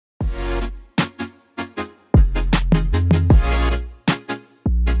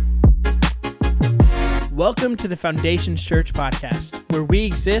Welcome to the Foundations Church podcast, where we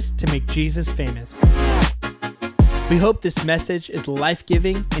exist to make Jesus famous. We hope this message is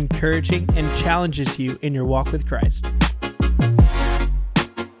life-giving, encouraging, and challenges you in your walk with Christ.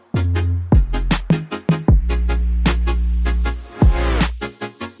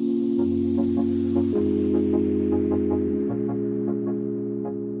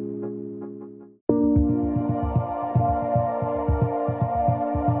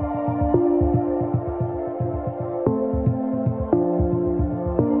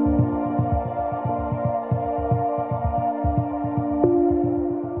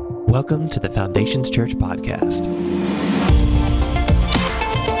 Welcome to the Foundations Church podcast.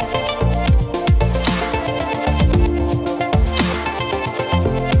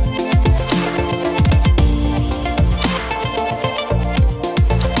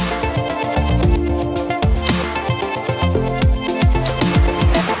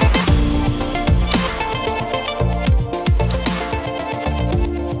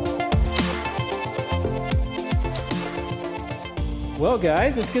 Well,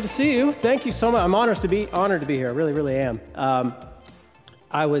 guys, it's good to see you. Thank you so much. I'm honored to be here. I really am.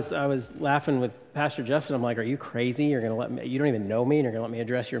 I was laughing with Pastor Justin. I'm like, "Are you crazy? You're gonna let me? You don't even know me, and you're gonna let me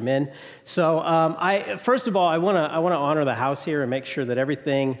address your men?" So, first of all, I want to honor the house here and make sure that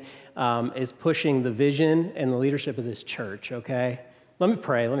everything is pushing the vision and the leadership of this church. Okay, let me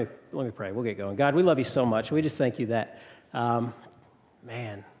pray. Let me pray. We'll get going. God, we love you so much. We just thank you that,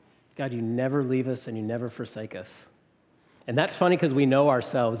 man, God, you never leave us and you never forsake us. And that's funny because we know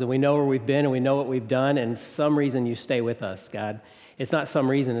ourselves and we know where we've been and we know what we've done, and some reason you stay with us, God. It's not some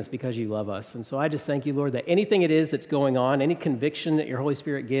reason, it's because you love us. And so I just thank you, Lord, that anything it is that's going on, any conviction that your Holy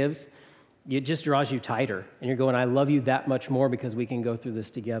Spirit gives, it just draws you tighter. And you're going, I love you that much more because we can go through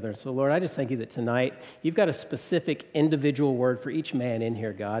this together. So, Lord, I just thank you that tonight you've got a specific individual word for each man in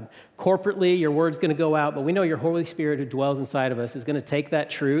here, God. Corporately, your word's going to go out, but we know your Holy Spirit who dwells inside of us is going to take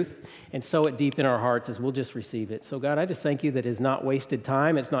that truth and sow it deep in our hearts as we'll just receive it. So, God, I just thank you that it's not wasted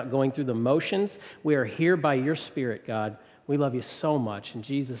time. It's not going through the motions. We are here by your Spirit, God. We love you so much. In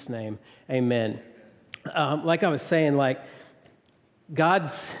Jesus' name, amen. Like I was saying,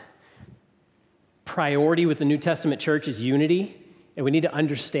 God's priority with the New Testament church is unity, and we need to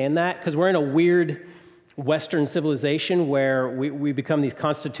understand that because we're in a weird Western civilization where we become these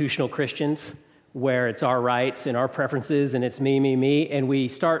constitutional Christians where it's our rights and our preferences and it's me, and we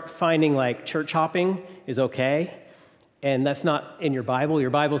start finding church hopping is okay, and that's not in your Bible.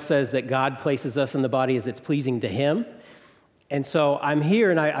 Your Bible says that God places us in the body as it's pleasing to Him. And so I'm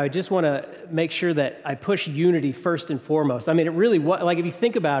here, and I just want to make sure that I push unity first and foremost. I mean, it really, if you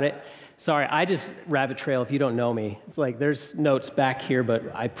think about it, sorry, I just rabbit trail if you don't know me. It's like there's notes back here,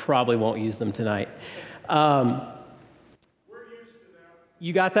 but I probably won't use them tonight. We're used to that.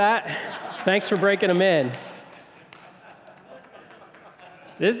 You got that? Thanks for breaking them in.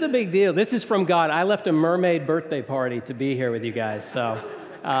 This is a big deal. This is from God. I left a mermaid birthday party to be here with you guys. So,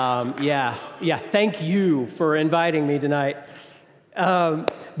 yeah, thank you for inviting me tonight.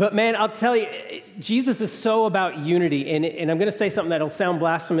 But man, I'll tell you, Jesus is so about unity, and I'm going to say something that'll sound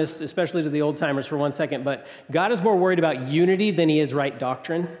blasphemous, especially to the old-timers for 1 second, but God is more worried about unity than he is right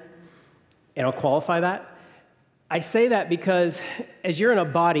doctrine, and I'll qualify that. I say that because as you're in a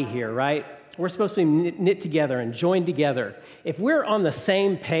body here, right, we're supposed to be knit together and joined together. If we're on the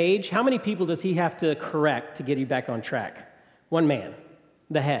same page, how many people does he have to correct to get you back on track? One man,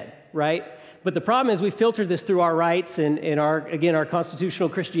 the head, right? But the problem is we filter this through our rights and our constitutional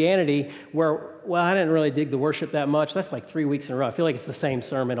Christianity where, I didn't really dig the worship that much. That's like 3 weeks in a row. I feel like it's the same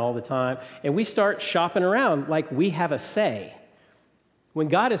sermon all the time. And we start shopping around like we have a say. When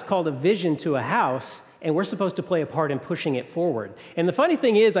God has called a vision to a house, and we're supposed to play a part in pushing it forward. And the funny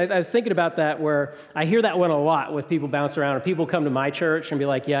thing is, I was thinking about that where I hear that one a lot with people bounce around, or people come to my church and be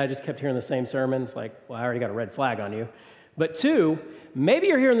like, yeah, I just kept hearing the same sermon. It's like, well, I already got a red flag on you. But two, maybe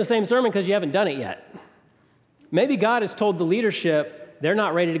you're hearing the same sermon because you haven't done it yet. Maybe God has told the leadership they're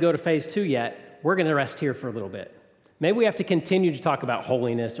not ready to go to phase 2 yet. We're going to rest here for a little bit. Maybe we have to continue to talk about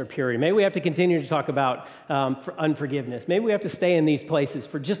holiness or purity. Maybe we have to continue to talk about unforgiveness. Maybe we have to stay in these places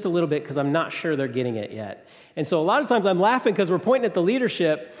for just a little bit because I'm not sure they're getting it yet. And so a lot of times I'm laughing because we're pointing at the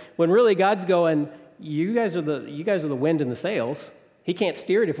leadership when really God's going, you guys are the wind in the sails. He can't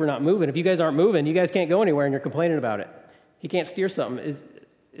steer it if we're not moving. If you guys aren't moving, you guys can't go anywhere and you're complaining about it. He can't steer something.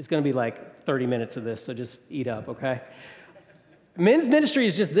 It's going to be like 30 minutes of this, so just eat up, okay? Men's ministry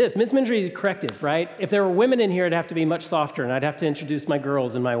is just this. Men's ministry is corrective, right? If there were women in here, it'd have to be much softer, and I'd have to introduce my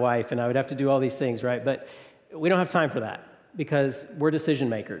girls and my wife, and I would have to do all these things, right? But we don't have time for that because we're decision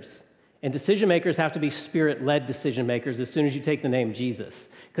makers. And decision makers have to be Spirit-led decision makers as soon as you take the name Jesus,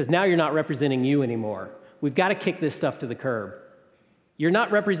 because now you're not representing you anymore. we've got to kick this stuff to the curb. You're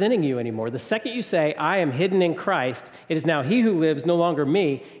not representing you anymore. The second you say, I am hidden in Christ, it is now he who lives, no longer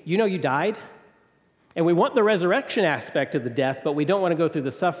me, you know you died. And we want the resurrection aspect of the death, but we don't want to go through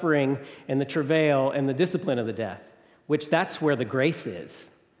the suffering and the travail and the discipline of the death, which that's where the grace is.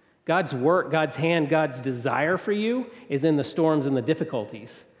 God's work, God's hand, God's desire for you is in the storms and the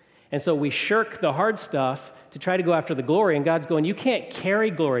difficulties. And so we shirk the hard stuff to try to go after the glory, and God's going, you can't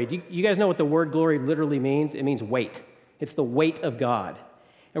carry glory. You guys know what the word glory literally means? It means weight. It's the weight of God.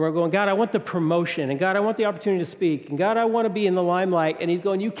 And we're going, God, I want the promotion, and God, I want the opportunity to speak, and God, I want to be in the limelight. And he's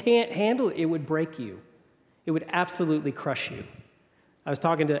going, you can't handle it. It would break you. It would absolutely crush you. I was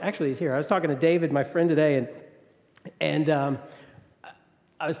talking to David, my friend today, and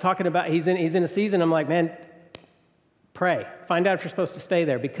I was talking about, he's in a season, I'm like, man, pray. Find out if you're supposed to stay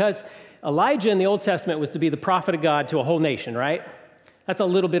there. Because Elijah in the Old Testament was to be the prophet of God to a whole nation, right? That's a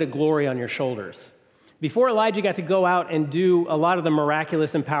little bit of glory on your shoulders. Before Elijah got to go out and do a lot of the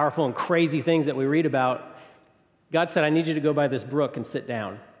miraculous and powerful and crazy things that we read about, God said, I need you to go by this brook and sit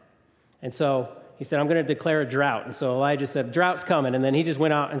down. And so he said, I'm going to declare a drought. And so Elijah said, drought's coming. And then he just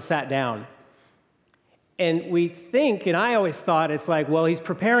went out and sat down. And we think, and I always thought, it's like, well, he's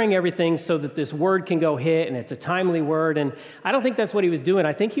preparing everything so that this word can go hit, and it's a timely word. And I don't think that's what he was doing.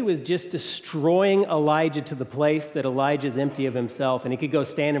 I think he was just destroying Elijah to the place that Elijah's empty of himself, and he could go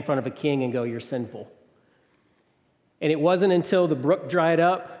stand in front of a king and go, you're sinful. And it wasn't until the brook dried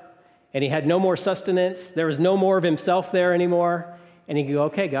up, and he had no more sustenance, there was no more of himself there anymore, and he could go,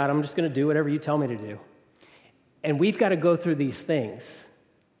 okay, God, I'm just going to do whatever you tell me to do. And we've got to go through these things.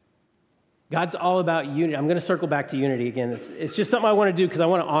 God's all about unity. I'm going to circle back to unity again. It's just something I want to do because I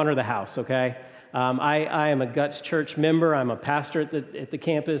want to honor the house, okay? I am a Guts Church member. I'm a pastor at the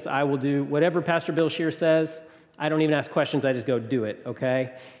campus. I will do whatever Pastor Bill Scheer says. I don't even ask questions. I just go do it,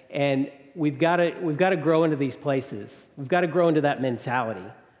 okay? And we've got to grow into these places. We've got to grow into that mentality.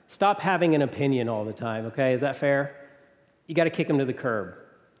 Stop having an opinion all the time, okay? Is that fair? You got to kick them to the curb.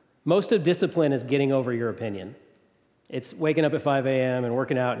 Most of discipline is getting over your opinion. It's waking up at 5 a.m. and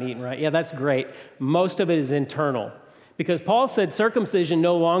working out and eating right. Yeah, that's great. Most of it is internal. Because Paul said circumcision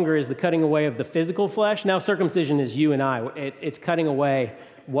no longer is the cutting away of the physical flesh. Now circumcision is you and I. It's cutting away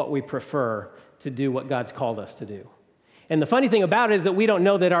what we prefer to do what God's called us to do. And the funny thing about it is that we don't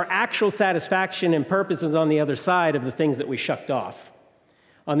know that our actual satisfaction and purpose is on the other side of the things that we shucked off.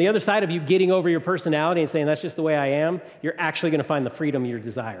 On the other side of you getting over your personality and saying, that's just the way I am, you're actually going to find the freedom you're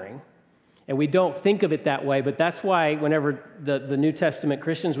desiring. And we don't think of it that way, but that's why whenever the New Testament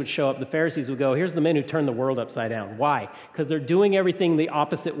Christians would show up, the Pharisees would go, here's the men who turn the world upside down. Why? Because they're doing everything the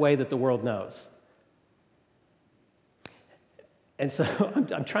opposite way that the world knows. And so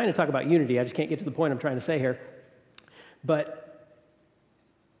I'm trying to talk about unity. I just can't get to the point I'm trying to say here. But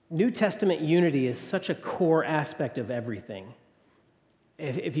New Testament unity is such a core aspect of everything.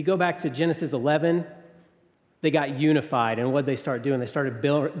 If you go back to Genesis 11, they got unified, and what did they start doing? They started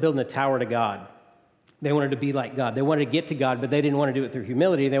building a tower to God. They wanted to be like God. They wanted to get to God, but they didn't want to do it through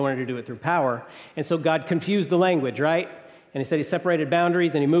humility. They wanted to do it through power. And so God confused the language, right? And he said he separated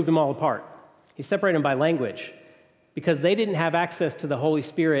boundaries, and he moved them all apart. He separated them by language because they didn't have access to the Holy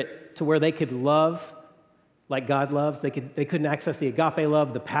Spirit to where they could love like God loves. They couldn't access the agape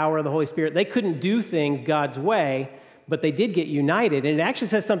love, the power of the Holy Spirit. They couldn't do things God's way, but they did get united. And it actually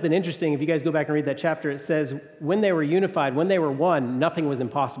says something interesting. If you guys go back and read that chapter, it says when they were unified, when they were one, nothing was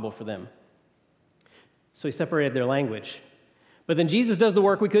impossible for them. So he separated their language. But then Jesus does the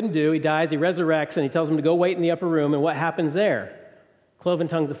work we couldn't do. He dies, he resurrects, and he tells them to go wait in the upper room. And what happens there? Cloven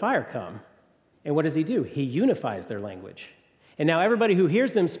tongues of fire come. And what does he do? He unifies their language. And now everybody who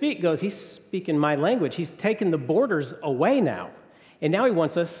hears them speak goes, he's speaking my language. He's taken the borders away now. And now he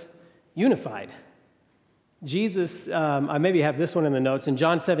wants us unified. Jesus, I maybe have this one in the notes. In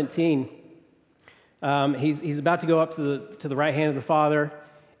John 17, he's about to go up to the right hand of the Father,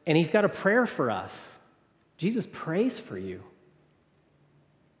 and he's got a prayer for us. Jesus prays for you.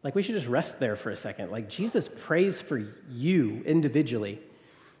 Like, we should just rest there for a second. Like, Jesus prays for you individually.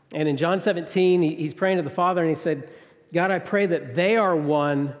 And in John 17, he's praying to the Father, and he said, God, I pray that they are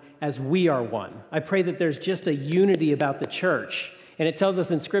one as we are one. I pray that there's just a unity about the church. And it tells us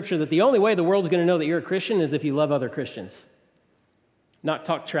in Scripture that the only way the world is going to know that you're a Christian is if you love other Christians. Not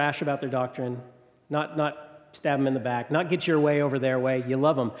talk trash about their doctrine, not stab them in the back, not get your way over their way. You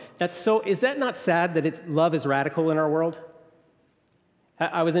love them. Is that not sad that love is radical in our world?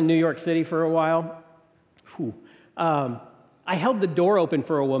 I was in New York City for a while. I held the door open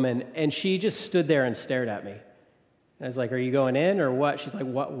for a woman, and she just stood there and stared at me. And I was like, are you going in or what? She's like,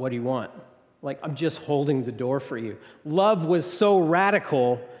 what do you want? Like, I'm just holding the door for you. Love was so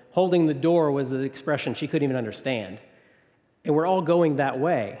radical Holding the door was an expression she couldn't even understand. And we're all going that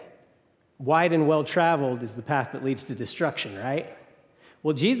way. Wide and well-traveled is the path that leads to destruction, right?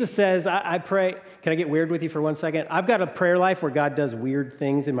 Well, Jesus says, I pray. Can I get weird with you for 1 second? I've got a prayer life where God does weird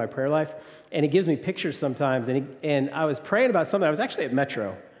things in my prayer life, and he gives me pictures sometimes. And I was praying about something. I was actually at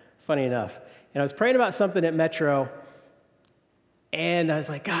Metro, funny enough. And I was praying about something at Metro, and I was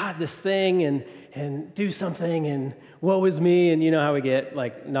like, God, this thing, and do something, and woe is me. And you know how we get,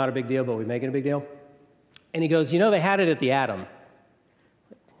 like, not a big deal, but we make it a big deal. And he goes, they had it at the Atom.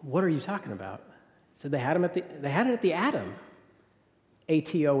 What are you talking about? I said, they had it at the Atom.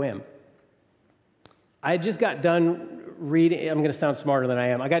 ATOM. I just got done reading, I'm going to sound smarter than I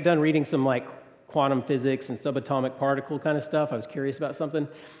am. I got done reading some like quantum physics and subatomic particle kind of stuff. I was curious about something.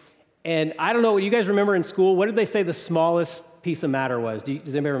 And I don't know, you guys remember in school, what did they say the smallest piece of matter was?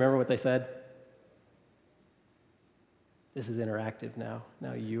 Does anybody remember what they said? This is interactive now.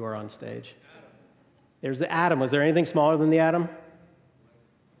 Now you are on stage. There's the atom. Was there anything smaller than the atom?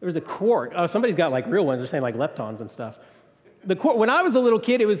 There was a quark. Oh, somebody's got like real ones. They're saying like leptons and stuff. The quark, when I was a little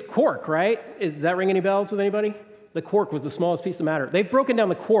kid, it was quark, right? Does that ring any bells with anybody? The quark was the smallest piece of matter. They've broken down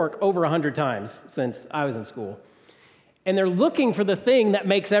the quark over 100 times since I was in school. And they're looking for the thing that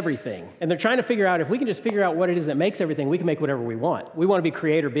makes everything. And they're trying to figure out, if we can just figure out what it is that makes everything, we can make whatever we want. We want to be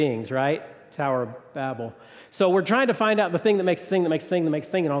creator beings, right? Tower of Babel. So we're trying to find out the thing that makes the thing, that makes the thing, that makes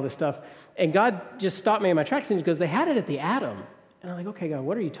the thing, and all this stuff. And God just stopped me in my tracks and he goes, they had it at the atom. And I'm like, okay, God,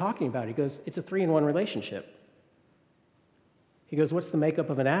 what are you talking about? He goes, it's a 3-in-1 relationship. He goes, what's the makeup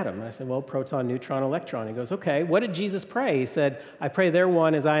of an atom? And I said, well, proton, neutron, electron. He goes, okay, what did Jesus pray? He said, I pray they're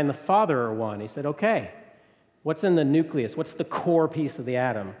one as I and the Father are one. He said, okay, what's in the nucleus? What's the core piece of the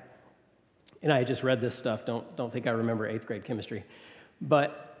atom? And I just read this stuff. Don't think I remember 8th grade chemistry.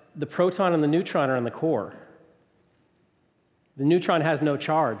 But the proton and the neutron are in the core. The neutron has no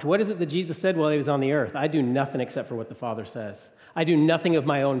charge. What is it that Jesus said while he was on the earth? I do nothing except for what the Father says. I do nothing of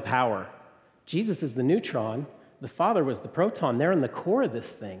my own power. Jesus is the neutron. The Father was the proton. They're in the core of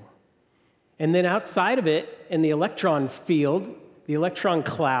this thing. And then outside of it, in the electron field, the electron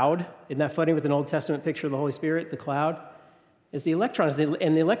cloud, isn't that funny with an Old Testament picture of the Holy Spirit? The cloud is the electrons,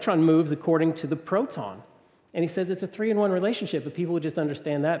 and the electron moves according to the proton. And he says it's a 3-in-1 relationship. If people would just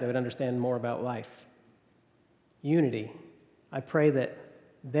understand that, they would understand more about life. Unity. I pray that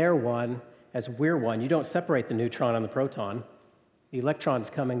they're one as we're one. You don't separate the neutron and the proton. The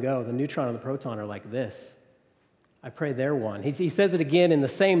electrons come and go. The neutron and the proton are like this. I pray they're one. He says it again in the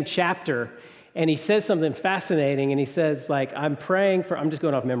same chapter, and he says something fascinating, and he says, like, I'm just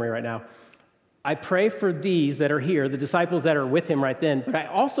going off memory right now. I pray for these that are here, the disciples that are with him right then, but I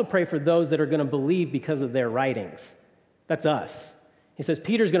also pray for those that are going to believe because of their writings. That's us. He says,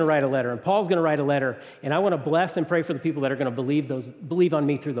 Peter's going to write a letter, and Paul's going to write a letter, and I want to bless and pray for the people that are going to believe on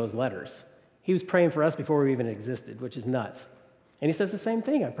me through those letters. He was praying for us before we even existed, which is nuts. And he says the same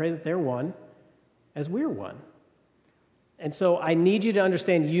thing. I pray that they're one as we're one. And so I need you to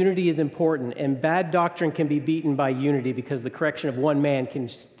understand unity is important, and bad doctrine can be beaten by unity because the correction of one man can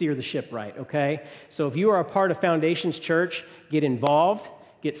steer the ship right, okay? So if you are a part of Foundations Church, get involved,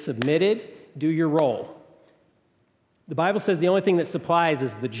 get submitted, do your role. The Bible says the only thing that supplies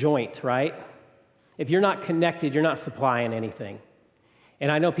is the joint, right? If you're not connected, you're not supplying anything.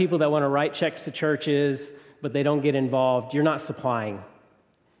 And I know people that want to write checks to churches, but they don't get involved. You're not supplying.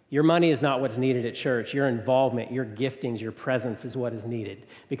 Your money is not what's needed at church. Your involvement, your giftings, your presence is what is needed.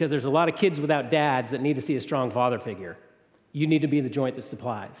 Because there's a lot of kids without dads that need to see a strong father figure. You need to be the joint that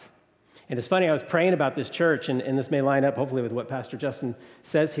supplies. And it's funny, I was praying about this church, and this may line up hopefully with what Pastor Justin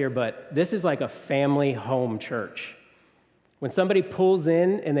says here, but this is like a family home church. When somebody pulls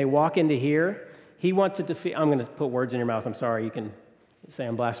in and they walk into here, he wants it to feel, I'm going to put words in your mouth, I'm sorry, you can say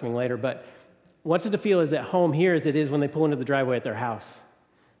I'm blaspheming later, but wants it to feel as at home here as it is when they pull into the driveway at their house.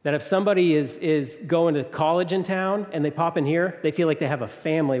 That if somebody is going to college in town and they pop in here, they feel like they have a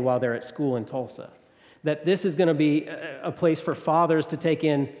family while they're at school in Tulsa. That this is going to be a place for fathers to take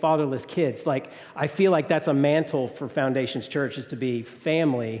in fatherless kids. Like, I feel like that's a mantle for Foundations Church, is to be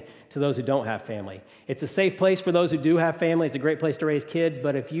family to those who don't have family. It's a safe place for those who do have family. It's a great place to raise kids,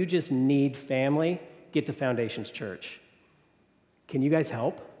 but if you just need family, get to Foundations Church. Can you guys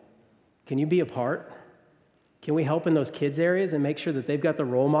help? Can you be a part? Can we help in those kids' areas and make sure that they've got the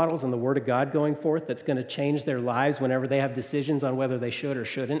role models and the Word of God going forth that's going to change their lives whenever they have decisions on whether they should or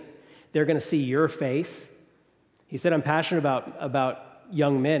shouldn't? They're going to see your face. He said, I'm passionate about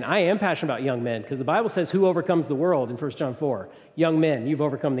young men. I am passionate about young men because the Bible says, who overcomes the world in 1 John 4? Young men, you've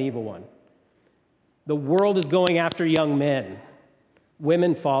overcome the evil one. The world is going after young men.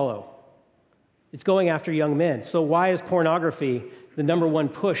 Women follow. It's going after young men. So why is pornography the number one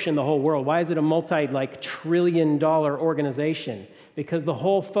push in the whole world? Why is it a multi-trillion-dollar organization? Because the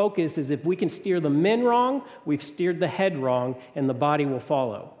whole focus is if we can steer the men wrong, we've steered the head wrong, and the body will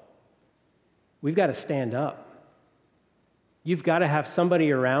follow. We've got to stand up. You've got to have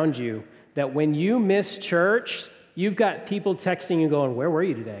somebody around you that when you miss church, you've got people texting you going, where were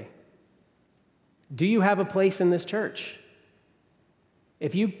you today? Do you have a place in this church?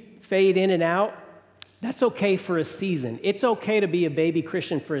 If you fade in and out, that's okay for a season. It's okay to be a baby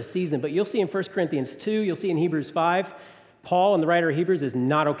Christian for a season, but you'll see in 1 Corinthians 2, you'll see in Hebrews 5, Paul, and the writer of Hebrews, is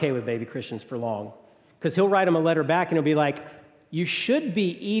not okay with baby Christians for long, because he'll write them a letter back and he'll be like, you should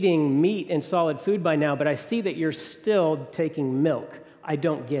be eating meat and solid food by now, but I see that you're still taking milk. I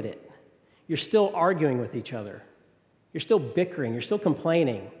don't get it. You're still arguing with each other. You're still bickering. You're still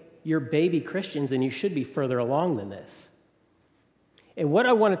complaining. You're baby Christians, and you should be further along than this. And what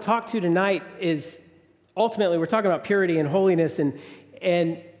I want to talk to tonight is, ultimately, we're talking about purity and holiness, and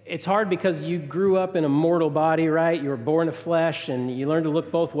it's hard because you grew up in a mortal body, right? You were born of flesh, and you learned to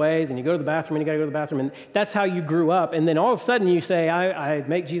look both ways, and you go to the bathroom, and you got to go to the bathroom, and that's how you grew up. And then all of a sudden, you say, I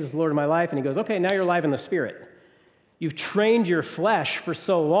make Jesus the Lord of my life, and he goes, okay, now you're alive in the Spirit. You've trained your flesh for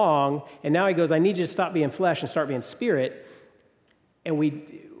so long, and now he goes, I need you to stop being flesh and start being spirit. And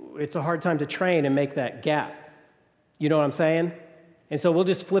it's a hard time to train and make that gap. You know what I'm saying? And so we'll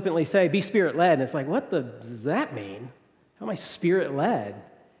just flippantly say, be spirit-led. And it's like, what does that mean? How am I spirit-led?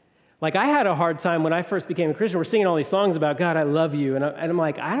 Like, I had a hard time when I first became a Christian. We're singing all these songs about, God, I love you. And I'm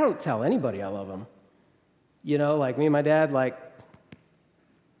like, I don't tell anybody I love them. You know, like me and my dad, like,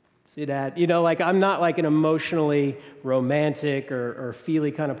 see, Dad? You know, like, I'm not like an emotionally romantic or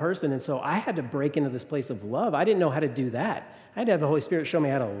feely kind of person. And so I had to break into this place of love. I didn't know how to do that. I had to have the Holy Spirit show me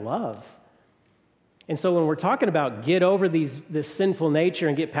how to love. And so when we're talking about get over this sinful nature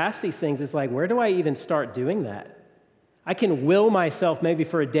and get past these things, it's like, where do I even start doing that? I can will myself maybe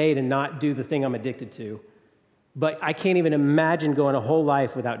for a day to not do the thing I'm addicted to, but I can't even imagine going a whole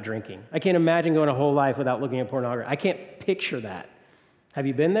life without drinking. I can't imagine going a whole life without looking at pornography. I can't picture that. Have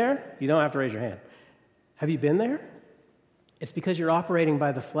you been there? You don't have to raise your hand. Have you been there? It's because you're operating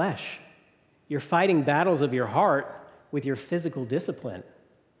by the flesh. You're fighting battles of your heart with your physical discipline.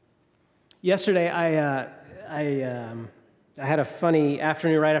 Yesterday, I had a funny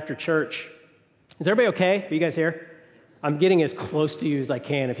afternoon right after church. Is everybody okay? Are you guys here? I'm getting as close to you as I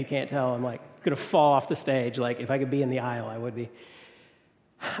can. If you can't tell, I'm like going to fall off the stage. Like, if I could be in the aisle, I would be.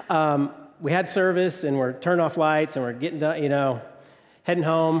 We had service, and we're turning off lights, and we're getting done, you know, heading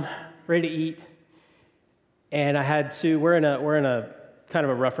home, ready to eat. And we're in a kind of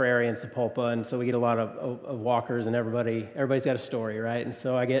a rougher area in Sepulpa, and so we get a lot of walkers, and everybody's got a story, right? And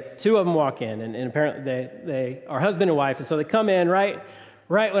so I get two of them walk in, and apparently they are husband and wife, and so they come in right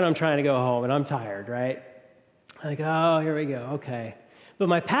when I'm trying to go home, and I'm tired, right? Like, oh, here we go, okay. But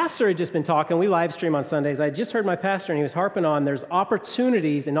my pastor had just been talking. We live stream on Sundays. I just heard my pastor, and he was harping on there's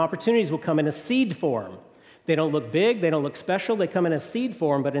opportunities, and opportunities will come in a seed form. They don't look big, they don't look special, they come in a seed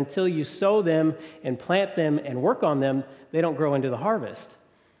form, but until you sow them and plant them and work on them, they don't grow into the harvest.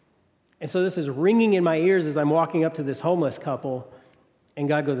 And so this is ringing in my ears as I'm walking up to this homeless couple, and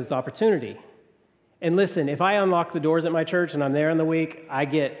God goes, it's opportunity. And listen, if I unlock the doors at my church and I'm there in the week, I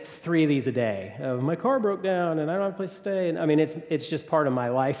get 3 of these a day. My car broke down and I don't have a place to stay. And I mean, it's just part of my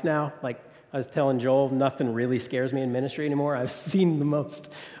life now. Like I was telling Joel, nothing really scares me in ministry anymore. I've seen the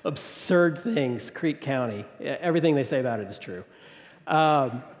most absurd things, Creek County. Everything they say about it is true.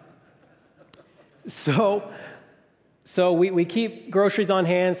 So we keep groceries on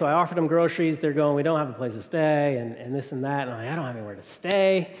hand. So I offered them groceries. They're going, we don't have a place to stay and this and that. And I'm like, I don't have anywhere to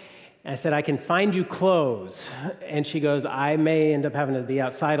stay. And I said, I can find you clothes. And she goes, I may end up having to be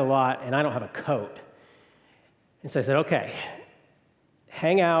outside a lot, and I don't have a coat. And so I said, okay,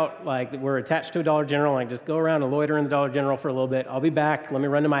 hang out. Like, we're attached to a Dollar General. Like, just go around and loiter in the Dollar General for a little bit. I'll be back. Let me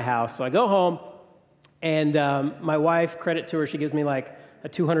run to my house. So I go home, and my wife, credit to her, she gives me like a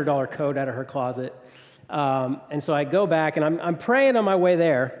 $200 coat out of her closet. And so I go back, and I'm praying on my way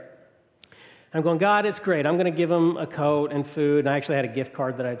there. I'm going, God, it's great. I'm going to give them a coat and food. And I actually had a gift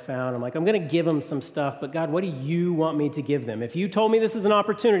card that I'd found. I'm like, I'm going to give them some stuff. But God, what do you want me to give them? If you told me this is an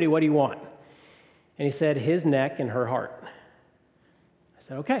opportunity, what do you want? And he said, his neck and her heart. I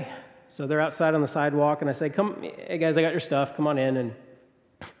said, okay. So they're outside on the sidewalk. And I said, come, hey guys, I got your stuff. Come on in. And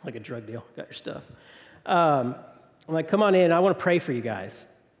like a drug deal, got your stuff. I'm like, come on in. I want to pray for you guys.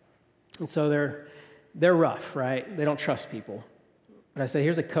 And so they're rough, right? They don't trust people. But I said,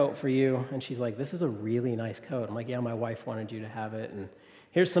 here's a coat for you. And she's like, this is a really nice coat. I'm like, yeah, my wife wanted you to have it. And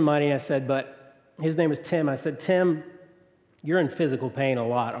here's some money. I said, but his name is Tim. I said, Tim, you're in physical pain a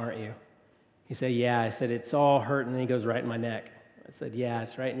lot, aren't you? He said, yeah. I said, it's all hurting. And he goes, right in my neck. I said, yeah,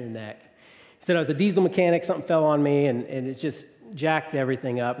 it's right in your neck. He said, I was a diesel mechanic. Something fell on me, and it just jacked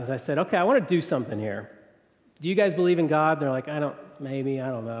everything up. And so I said, okay, I want to do something here. Do you guys believe in God? They're like, I don't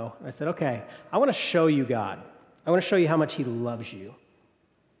know. And I said, okay, I want to show you God. I want to show you how much he loves you.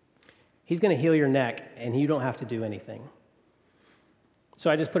 He's going to heal your neck, and you don't have to do anything.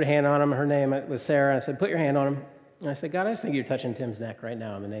 So I just put a hand on him. Her name was Sarah. And I said, put your hand on him. And I said, God, I just think you're touching Tim's neck right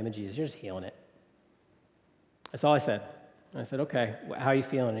now in the name of Jesus. You're just healing it. That's all I said. And I said, okay, how are you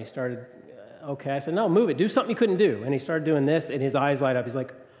feeling? And he started, okay. I said, no, move it. Do something you couldn't do. And he started doing this, and his eyes light up. He's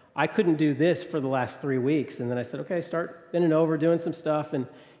like, I couldn't do this for the last 3 weeks. And then I said, okay, start bending over, doing some stuff. And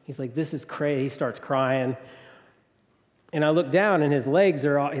he's like, this is crazy. He starts crying. And I look down, and his legs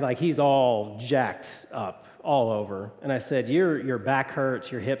are all, like, he's all jacked up all over. And I said, your back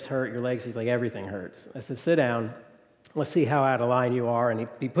hurts, your hips hurt, your legs. He's like, everything hurts. I said, sit down. Let's see how out of line you are. And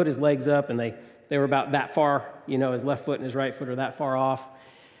he put his legs up, and they were about that far, his left foot and his right foot are that far off.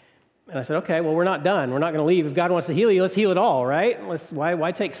 And I said, okay, well, we're not done. We're not going to leave. If God wants to heal you, let's heal it all, right?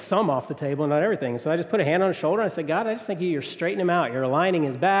 Why take some off the table and not everything? So I just put a hand on his shoulder, and I said, God, I just think you're straightening him out. You're aligning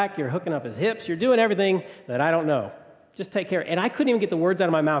his back. You're hooking up his hips. You're doing everything that I don't know. Just take care. And I couldn't even get the words out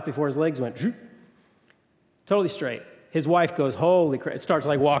of my mouth before his legs went totally straight. His wife goes, holy crap, starts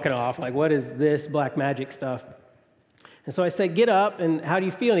like walking off, like, what is this black magic stuff? And so I said, get up, and how do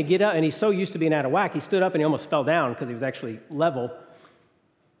you feel? And he get up, and he's so used to being out of whack, he stood up and he almost fell down because he was actually level.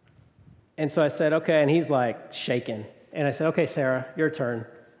 And so I said, okay, and he's like shaking. And I said, okay, Sarah, your turn.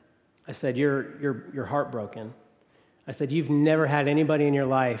 I said, you're heartbroken. I said, you've never had anybody in your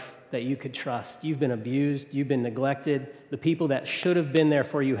life that you could trust. You've been abused. You've been neglected. The people that should have been there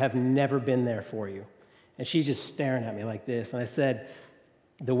for you have never been there for you. And she's just staring at me like this. And I said,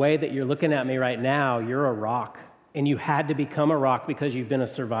 the way that you're looking at me right now, you're a rock. And you had to become a rock because you've been a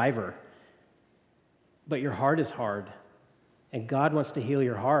survivor. But your heart is hard. And God wants to heal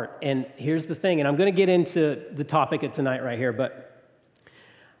your heart. And here's the thing, and I'm going to get into the topic of tonight right here, but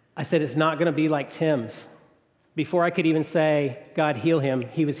I said it's not going to be like Tim's. Before I could even say, God, heal him,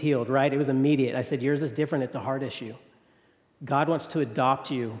 he was healed, right? It was immediate. I said, yours is different. It's a heart issue. God wants to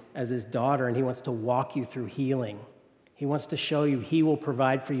adopt you as his daughter, and he wants to walk you through healing. He wants to show you he will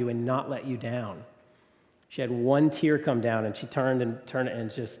provide for you and not let you down. She had one tear come down, and she turned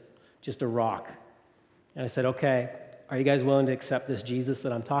and just a rock. And I said, okay, are you guys willing to accept this Jesus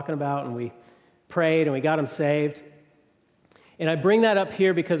that I'm talking about? And we prayed, and we got him saved. And I bring that up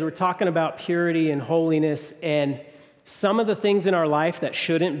here because we're talking about purity and holiness, and some of the things in our life that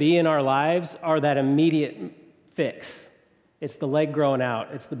shouldn't be in our lives are that immediate fix. It's the leg growing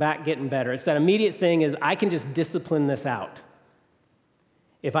out. It's the back getting better. It's that immediate thing is I can just discipline this out.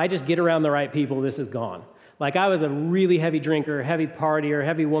 If I just get around the right people, this is gone. Like I was a really heavy drinker, heavy partier,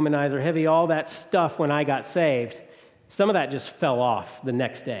 heavy womanizer, heavy all that stuff when I got saved. Some of that just fell off the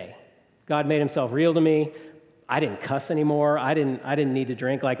next day. God made himself real to me. I didn't cuss anymore. I didn't need to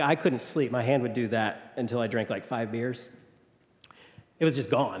drink. Like I couldn't sleep. My hand would do that until I drank like 5 beers. It was just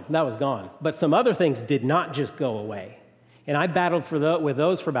gone. That was gone. But some other things did not just go away. And I battled with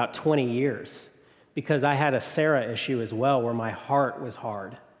those for about 20 years because I had a Sarah issue as well where my heart was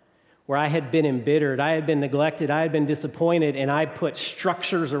hard, where I had been embittered, I had been neglected, I had been disappointed, and I put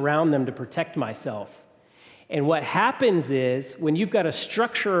structures around them to protect myself. And what happens is when you've got a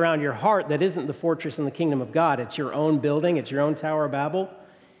structure around your heart that isn't the fortress in the kingdom of God, it's your own building, it's your own Tower of Babel,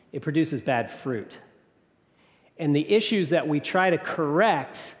 it produces bad fruit. And the issues that we try to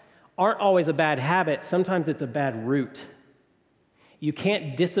correct aren't always a bad habit. Sometimes it's a bad root. You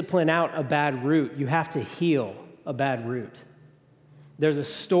can't discipline out a bad root. You have to heal a bad root. There's a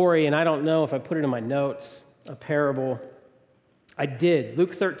story, and I don't know if I put it in my notes, a parable. I did.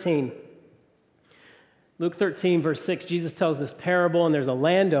 Luke 13, verse 6, Jesus tells this parable, and there's a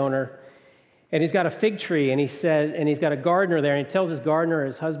landowner, and he's got a fig tree, and he's got a gardener there, and he tells his gardener,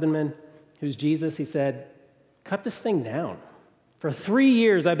 his husbandman, who's Jesus, he said, cut this thing down. For 3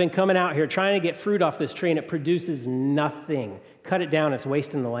 years, I've been coming out here trying to get fruit off this tree, and it produces nothing. Cut it down. It's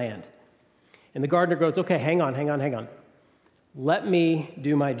wasting the land. And the gardener goes, okay, hang on. Let me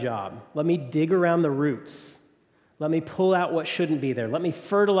do my job. Let me dig around the roots. Let me pull out what shouldn't be there. Let me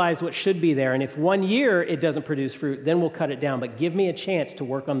fertilize what should be there. And if 1 year it doesn't produce fruit, then we'll cut it down. But give me a chance to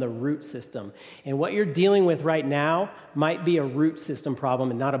work on the root system. And what you're dealing with right now might be a root system problem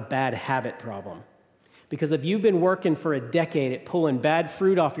and not a bad habit problem. Because if you've been working for a decade at pulling bad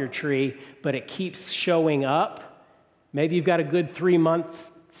fruit off your tree, but it keeps showing up, maybe you've got a good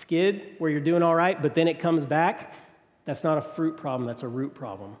 3-month skid where you're doing all right, but then it comes back, that's not a fruit problem, that's a root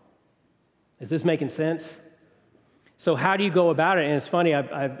problem. Is this making sense? So how do you go about it? And it's funny,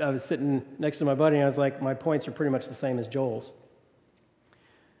 I was sitting next to my buddy, and I was like, my points are pretty much the same as Joel's.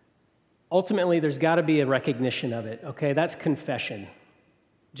 Ultimately, there's got to be a recognition of it, okay? That's confession.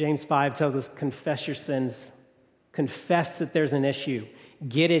 James 5 tells us, confess your sins. Confess that there's an issue.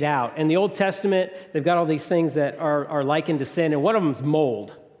 Get it out. In the Old Testament, they've got all these things that are likened to sin, and one of them is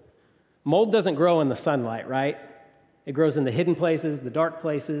mold. Mold doesn't grow in the sunlight, right? It grows in the hidden places, the dark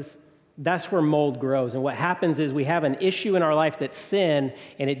places. That's where mold grows. And what happens is we have an issue in our life that's sin,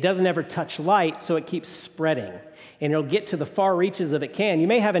 and it doesn't ever touch light, so it keeps spreading. And it'll get to the far reaches of it can. You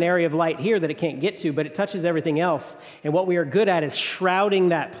may have an area of light here that it can't get to, but it touches everything else. And what we are good at is shrouding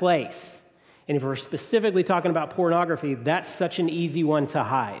that place. And if we're specifically talking about pornography, that's such an easy one to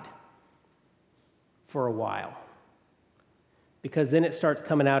hide for a while. Because then it starts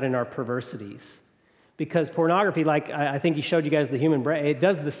coming out in our perversities. Because pornography, like I think he showed you guys the human brain, it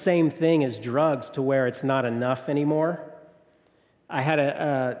does the same thing as drugs to where it's not enough anymore. I had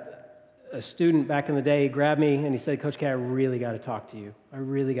a student back in the day, he grabbed me and he said, Coach K, I really got to talk to you. I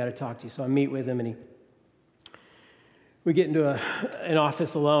really got to talk to you. So I meet with him and we get into an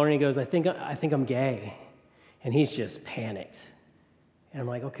office alone and he goes, I think I'm gay. And he's just panicked. And I'm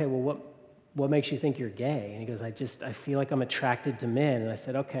like, okay, well, what makes you think you're gay? And he goes, I feel like I'm attracted to men. And I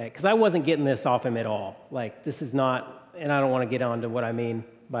said, okay, because I wasn't getting this off him at all. Like, this is not, and I don't want to get on to what I mean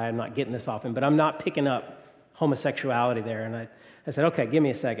by I'm not getting this off him, but I'm not picking up homosexuality there. And I said, okay, give me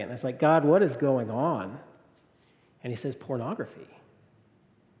a second. I was like, God, what is going on? And he says, pornography.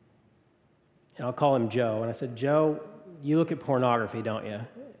 And I'll call him Joe. And I said, Joe, you look at pornography, don't you?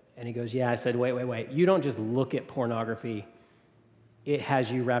 And he goes, yeah. I said, wait. You don't just look at pornography. It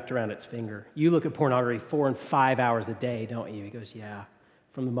has you wrapped around its finger. You look at pornography 4 and 5 hours a day, don't you? He goes, yeah.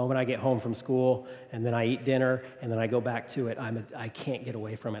 From the moment I get home from school, and then I eat dinner, and then I go back to it, I can't get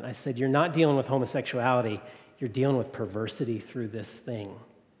away from it. I said, you're not dealing with homosexuality. You're dealing with perversity through this thing.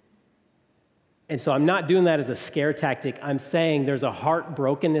 And so I'm not doing that as a scare tactic. I'm saying there's a heart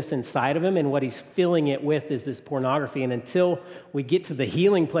brokenness inside of him, and what he's filling it with is this pornography. And until we get to the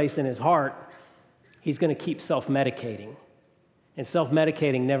healing place in his heart, he's going to keep self-medicating. And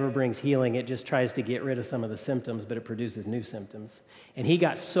self-medicating never brings healing. It just tries to get rid of some of the symptoms, but it produces new symptoms. And he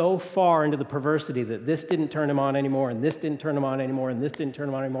got so far into the perversity that this didn't turn him on anymore, and this didn't turn him on anymore, and this didn't turn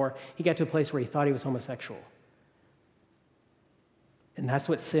him on anymore. He got to a place where he thought he was homosexual. And that's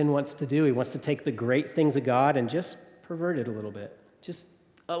what sin wants to do. He wants to take the great things of God and just pervert it a little bit. Just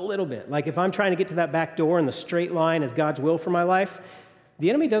a little bit. Like if I'm trying to get to that back door in the straight line as God's will for my life, the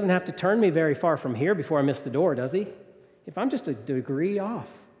enemy doesn't have to turn me very far from here before I miss the door, does he? If I'm just a degree off,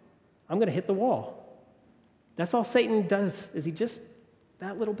 I'm going to hit the wall. That's all Satan does, is he just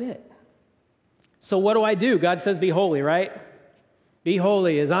that little bit. So what do? God says be holy, right? Be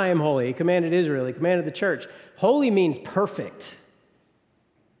holy as I am holy. He commanded Israel. He commanded the church. Holy means perfect.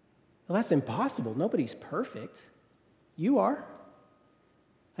 Well, that's impossible. Nobody's perfect. You are.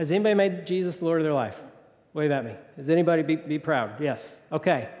 Has anybody made Jesus the Lord of their life? Wave at me. Does anybody be proud? Yes.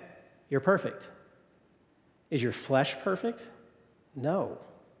 Okay. You're perfect. Is your flesh perfect? No.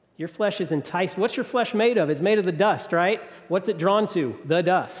 Your flesh is enticed. What's your flesh made of? It's made of the dust, right? What's it drawn to? The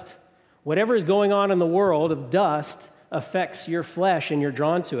dust. Whatever is going on in the world of dust affects your flesh and you're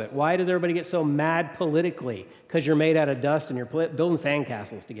drawn to it. Why does everybody get so mad politically? Because you're made out of dust and you're building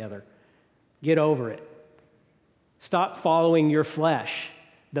sandcastles together. Get over it. Stop following your flesh.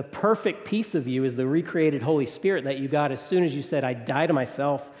 The perfect piece of you is the recreated Holy Spirit that you got as soon as you said, I die to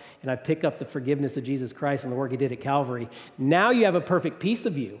myself and I pick up the forgiveness of Jesus Christ and the work he did at Calvary. Now you have a perfect piece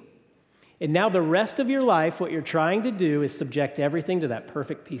of you. And now the rest of your life, what you're trying to do is subject everything to that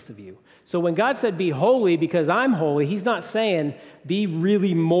perfect piece of you. So when God said, be holy because I'm holy, he's not saying be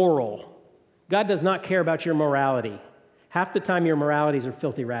really moral. God does not care about your morality. Half the time your moralities are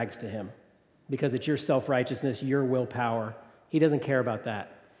filthy rags to him because it's your self-righteousness, your willpower. He doesn't care about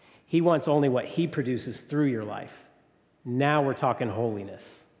that. He wants only what he produces through your life. Now we're talking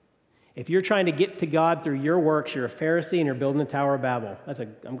holiness. If you're trying to get to God through your works, you're a Pharisee and you're building a Tower of Babel.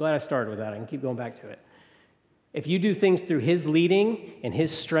 I'm glad I started with that. I can keep going back to it. If you do things through his leading and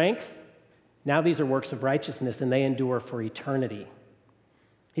his strength, now these are works of righteousness and they endure for eternity.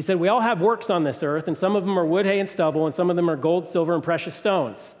 He said, we all have works on this earth, and some of them are wood, hay, and stubble, and some of them are gold, silver, and precious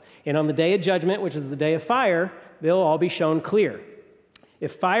stones. And on the day of judgment, which is the day of fire, they'll all be shown clear.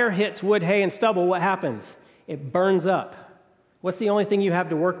 If fire hits wood, hay, and stubble, what happens? It burns up. What's the only thing you have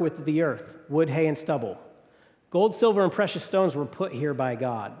to work with to the earth? Wood, hay, and stubble. Gold, silver, and precious stones were put here by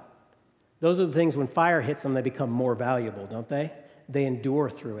God. Those are the things when fire hits them, they become more valuable, don't they? They endure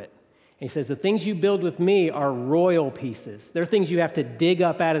through it. And he says, the things you build with me are royal pieces. They're things you have to dig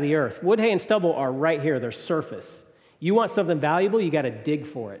up out of the earth. Wood, hay, and stubble are right here. They're surface. You want something valuable, you got to dig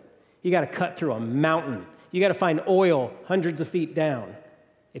for it. You got to cut through a mountain. You got to find oil hundreds of feet down.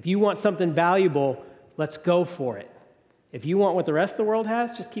 If you want something valuable, let's go for it. If you want what the rest of the world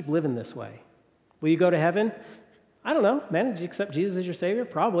has, just keep living this way. Will you go to heaven? I don't know. Man, did you accept Jesus as your Savior?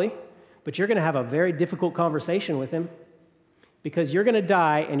 Probably. But you're going to have a very difficult conversation with him because you're going to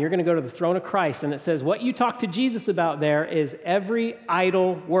die and you're going to go to the throne of Christ. And it says what you talk to Jesus about there is every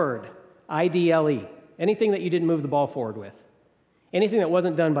idle word, I-D-L-E, anything that you didn't move the ball forward with, anything that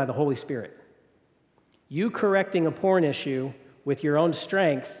wasn't done by the Holy Spirit. You correcting a porn issue with your own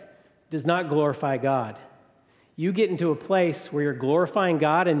strength does not glorify God. You get into a place where you're glorifying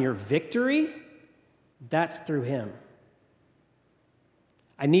God and your victory, that's through him.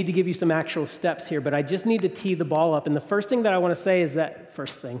 I need to give you some actual steps here, but I just need to tee the ball up. And the first thing that I want to say is that,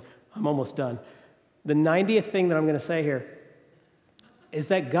 I'm almost done. The 90th thing that I'm going to say here is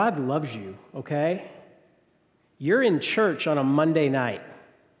that God loves you, okay? You're in church on a Monday night.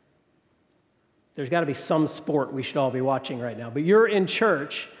 There's got to be some sport we should all be watching right now, but you're in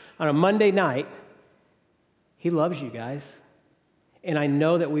church on a Monday night. He loves you guys. And I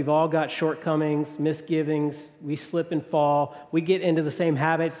know that we've all got shortcomings, misgivings. We slip and fall. We get into the same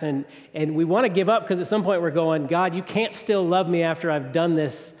habits, and we want to give up because at some point we're going, God, you can't still love me after I've done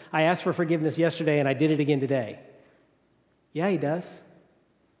this. I asked for forgiveness yesterday, and I did it again today. Yeah, he does.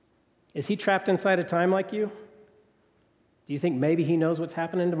 Is he trapped inside a time like you? Do you think maybe he knows what's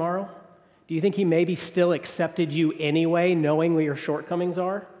happening tomorrow? Do you think he maybe still accepted you anyway, knowing what your shortcomings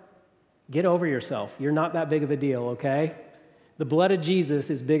are? Get over yourself. You're not that big of a deal, okay? The blood of Jesus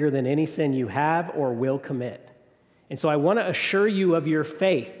is bigger than any sin you have or will commit. And so I want to assure you of your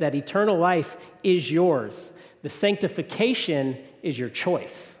faith that eternal life is yours. The sanctification is your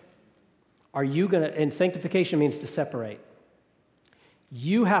choice. Are you going to, and sanctification means to separate.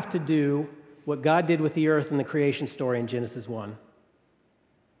 You have to do what God did with the earth in the creation story in Genesis 1.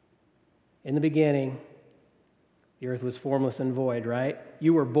 In the beginning, the earth was formless and void, right?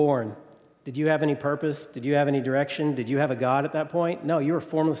 You were born. Did you have any purpose? Did you have any direction? Did you have a God at that point? No, you were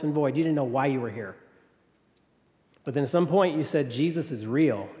formless and void. You didn't know why you were here. But then at some point you said, Jesus is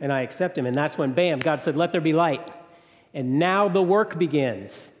real, and I accept him. And that's when, bam, God said, let there be light. And now the work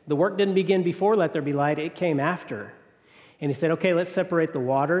begins. The work didn't begin before let there be light. It came after. And he said, okay, let's separate the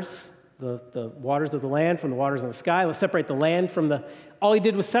waters, the waters of the land from the waters of the sky. Let's separate the land from the... All he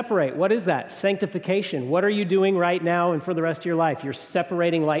did was separate. What is that? Sanctification. What are you doing right now and for the rest of your life? You're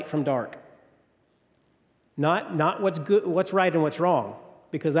separating light from dark. Not what's good, what's right and what's wrong,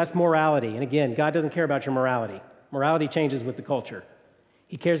 because that's morality. And again, God doesn't care about your morality. Morality changes with the culture.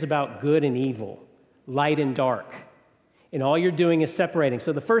 He cares about good and evil, light and dark. And all you're doing is separating.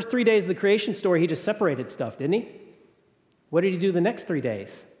 So the first 3 days of the creation story, he just separated stuff, didn't he? What did he do the next 3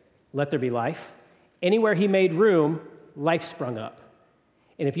 days? Let there be life. Anywhere he made room, life sprung up.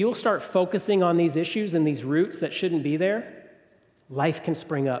 And if you will start focusing on these issues and these roots that shouldn't be there, life can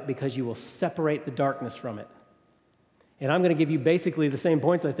spring up because you will separate the darkness from it. And I'm going to give you basically the same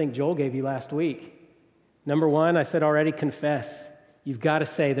points I think Joel gave you last week. Number one, I said already, confess. You've got to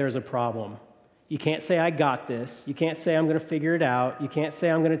say there's a problem. You can't say, I got this. You can't say, I'm going to figure it out. You can't say,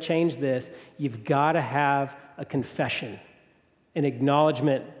 I'm going to change this. You've got to have a confession, an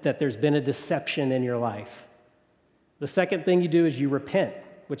acknowledgement that there's been a deception in your life. The second thing you do is you repent,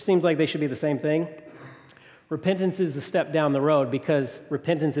 which seems like they should be the same thing. Repentance is a step down the road because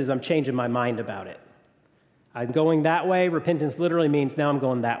repentance is I'm changing my mind about it. I'm going that way. Repentance literally means now I'm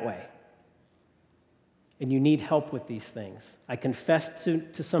going that way. And you need help with these things. I confess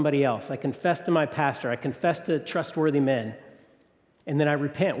to somebody else. I confess to my pastor. I confess to trustworthy men. And then I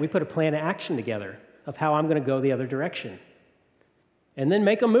repent. We put a plan of action together of how I'm going to go the other direction. And then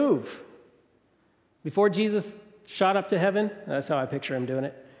make a move. Before Jesus shot up to heaven, that's how I picture him doing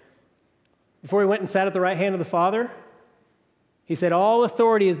it. Before he went and sat at the right hand of the Father, he said, all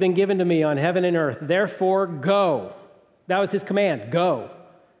authority has been given to me on heaven and earth. Therefore, go. That was his command, go.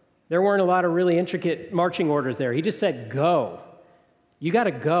 There weren't a lot of really intricate marching orders there. He just said, go. You got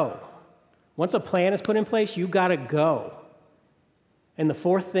to go. Once a plan is put in place, you got to go. And the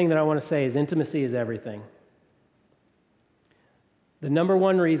fourth thing that I want to say is intimacy is everything. The number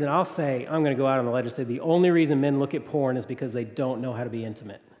one reason I'll say, I'm going to go out on the ledge and say, the only reason men look at porn is because they don't know how to be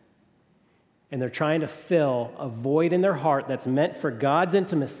intimate. And they're trying to fill a void in their heart that's meant for God's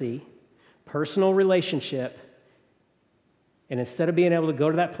intimacy, personal relationship. And instead of being able to go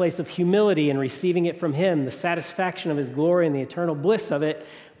to that place of humility and receiving it from him, the satisfaction of his glory and the eternal bliss of it,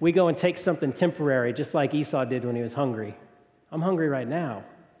 we go and take something temporary, just like Esau did when he was hungry. I'm hungry right now.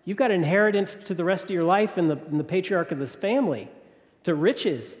 You've got inheritance to the rest of your life in the patriarch of this family, to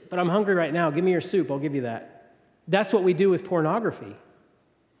riches, but I'm hungry right now. Give me your soup, I'll give you that. That's what we do with pornography.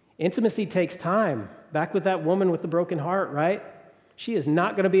 Intimacy takes time. Back with that woman with the broken heart, right? She is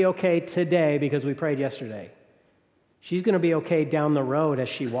not going to be okay today because we prayed yesterday. She's going to be okay down the road as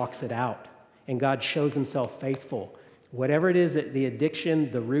she walks it out, and God shows himself faithful. Whatever it is that the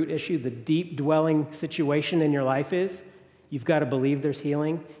addiction, the root issue, the deep dwelling situation in your life is, you've got to believe there's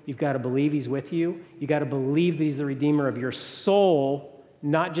healing. You've got to believe he's with you. You've got to believe that he's the redeemer of your soul,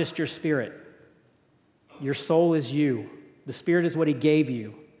 not just your spirit. Your soul is you. The spirit is what he gave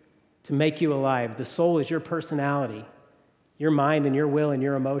you to make you alive. The soul is your personality, your mind and your will and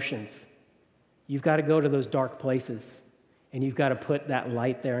your emotions. You've got to go to those dark places, and you've got to put that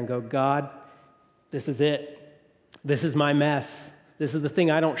light there and go, God, this is it. This is my mess. This is the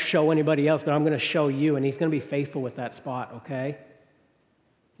thing I don't show anybody else, but I'm going to show you, and he's going to be faithful with that spot, okay?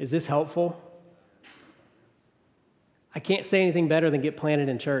 Is this helpful? I can't say anything better than get planted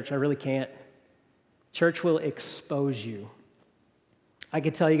in church. I really can't. Church will expose you. I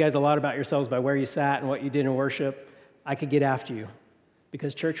could tell you guys a lot about yourselves by where you sat and what you did in worship. I could get after you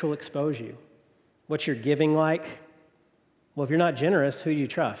because church will expose you. What's your giving like? Well, if you're not generous, who do you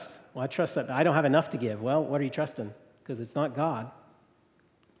trust? Well, I trust that I don't have enough to give. Well, what are you trusting? Because it's not God.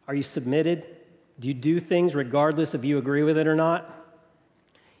 Are you submitted? Do you do things regardless if you agree with it or not?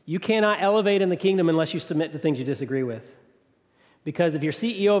 You cannot elevate in the kingdom unless you submit to things you disagree with. Because if you're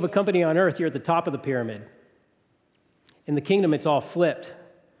CEO of a company on earth, you're at the top of the pyramid. In the kingdom, it's all flipped.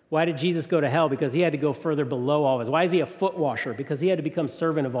 Why did Jesus go to hell? Because he had to go further below all of us. Why is he a foot washer? Because he had to become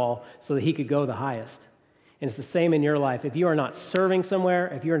servant of all so that he could go the highest. And it's the same in your life. If you are not serving somewhere,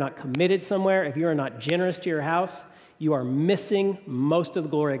 if you are not committed somewhere, if you are not generous to your house, you are missing most of the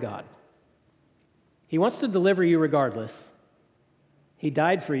glory of God. He wants to deliver you regardless. He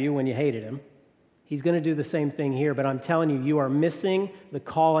died for you when you hated him. He's going to do the same thing here, but I'm telling you, you are missing the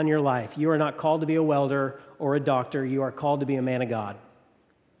call on your life. You are not called to be a welder or a doctor. You are called to be a man of God.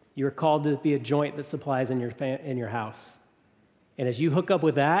 You are called to be a joint that supplies in your house. And as you hook up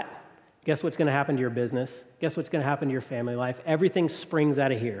with that, guess what's going to happen to your business? Guess what's going to happen to your family life? Everything springs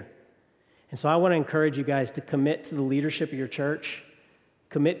out of here. And so I want to encourage you guys to commit to the leadership of your church,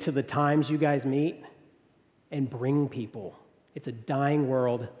 commit to the times you guys meet, and bring people. It's a dying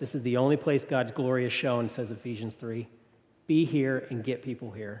world. This is the only place God's glory is shown, says Ephesians 3. Be here and get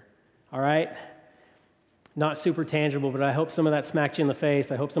people here. All right? Not super tangible, but I hope some of that smacked you in the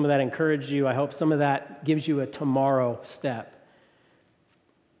face. I hope some of that encouraged you. I hope some of that gives you a tomorrow step.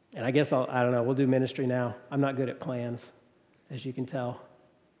 And I guess I don't know, we'll do ministry now. I'm not good at plans, as you can tell.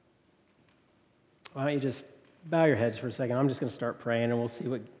 Why don't you just bow your heads for a second? I'm just going to start praying, and we'll see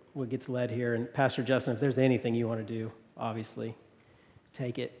what gets led here. And Pastor Justin, if there's anything you want to do, obviously,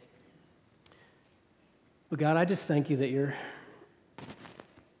 take it. But God, I just thank you that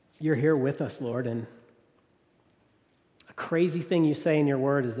you're here with us, Lord. And a crazy thing you say in your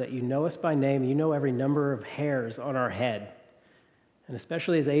word is that you know us by name. You know every number of hairs on our head. And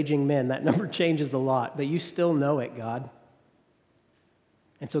especially as aging men, that number changes a lot, but you still know it, God.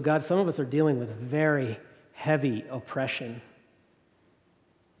 And so, God, some of us are dealing with very heavy oppression.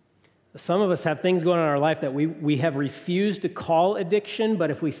 Some of us have things going on in our life that we have refused to call addiction, but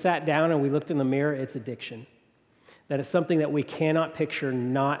if we sat down and we looked in the mirror, it's addiction. That it's something that we cannot picture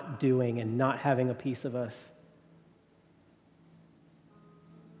not doing and not having a piece of us.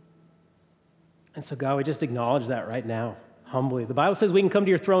 And so, God, we just acknowledge that right now, humbly. The Bible says we can come to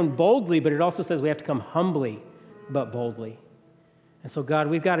your throne boldly, but it also says we have to come humbly, but boldly. And so, God,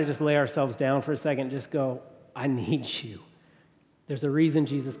 we've got to just lay ourselves down for a second and just go, I need you. There's a reason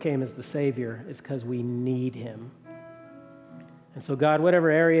Jesus came as the Savior. It's because we need him. And so, God, whatever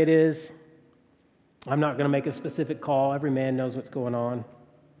area it is, I'm not going to make a specific call. Every man knows what's going on.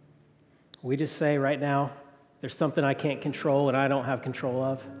 We just say right now, there's something I can't control and I don't have control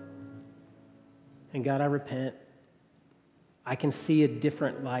of. And God, I repent. I can see a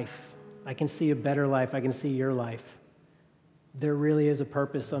different life. I can see a better life. I can see your life. There really is a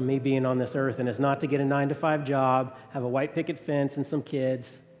purpose on me being on this earth, and it's not to get a 9-to-5 job, have a white picket fence and some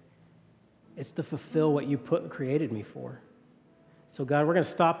kids. It's to fulfill what you created me for. So God, we're going to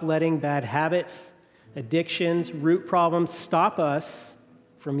stop letting bad habits, addictions, root problems stop us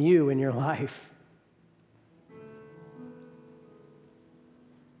from you in your life.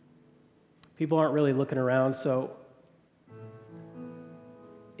 People aren't really looking around, so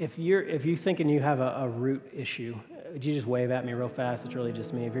if you're thinking you have a root issue, would you just wave at me real fast? It's really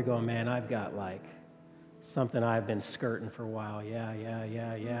just me. If you're going, man, I've got like something I've been skirting for a while.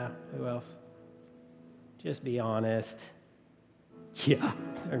 Yeah. Who else? Just be honest. Yeah,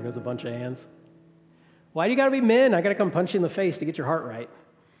 there goes a bunch of hands. Why do you got to be men? I got to come punch you in the face to get your heart right.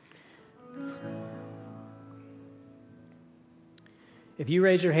 If you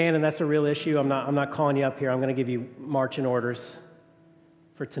raise your hand and that's a real issue, I'm not calling you up here. I'm going to give you marching orders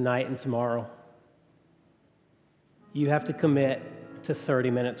for tonight and tomorrow. You have to commit to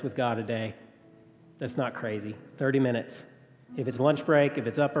 30 minutes with God a day. That's not crazy. 30 minutes. If it's lunch break, if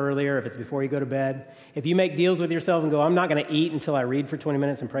it's up earlier, if it's before you go to bed. If you make deals with yourself and go, I'm not going to eat until I read for 20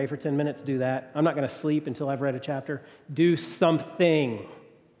 minutes and pray for 10 minutes, do that. I'm not going to sleep until I've read a chapter. Do something.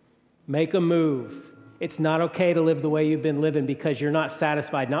 Make a move. It's not okay to live the way you've been living because you're not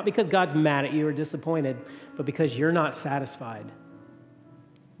satisfied. Not because God's mad at you or disappointed, but because you're not satisfied.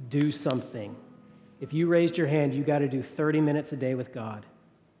 Do something. If you raised your hand, you got to do 30 minutes a day with God.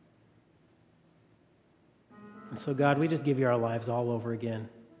 And so, God, we just give you our lives all over again.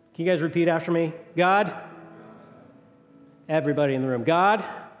 Can you guys repeat after me? God, everybody in the room, God,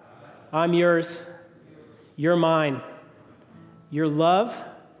 I'm yours. You're mine. Your love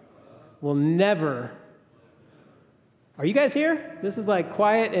will never... Are you guys here? This is like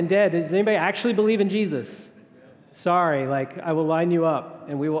quiet and dead. Does anybody actually believe in Jesus? Sorry, I will line you up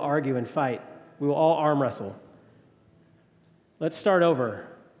and we will argue and fight. We will all arm wrestle. Let's start over.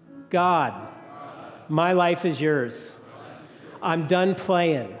 God, my life is yours. I'm done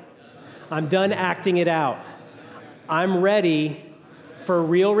playing. I'm done acting it out. I'm ready for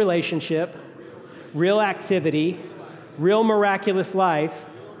real relationship, real activity, real miraculous life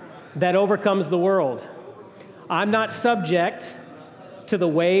that overcomes the world. I'm not subject to the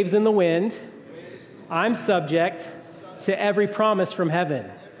waves and the wind. I'm subject to every promise from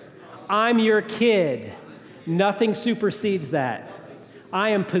heaven. I'm your kid. Nothing supersedes that.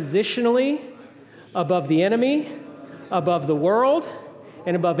 I am positionally above the enemy, above the world,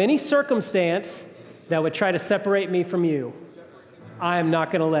 and above any circumstance that would try to separate me from you. I am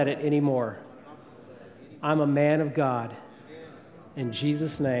not going to let it anymore. I'm a man of God. In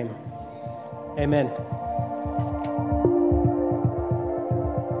Jesus' name, amen.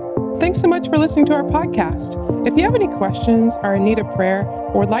 Thanks so much for listening to our podcast. If you have any questions, are in need of prayer,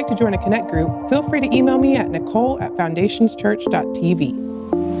 or would like to join a Connect group, feel free to email me at nicole@foundationschurch.tv.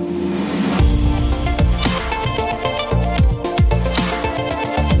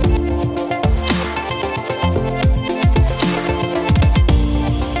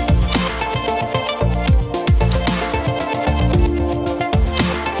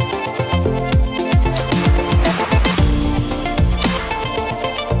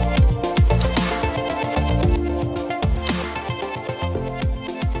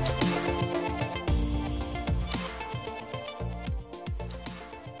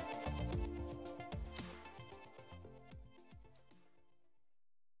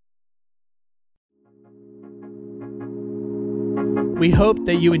 We hope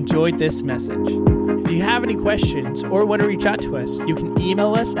that you enjoyed this message. If you have any questions or want to reach out to us, you can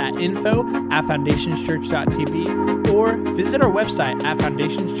email us at info@foundationschurch.tv or visit our website at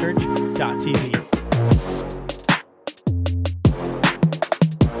foundationschurch.tv.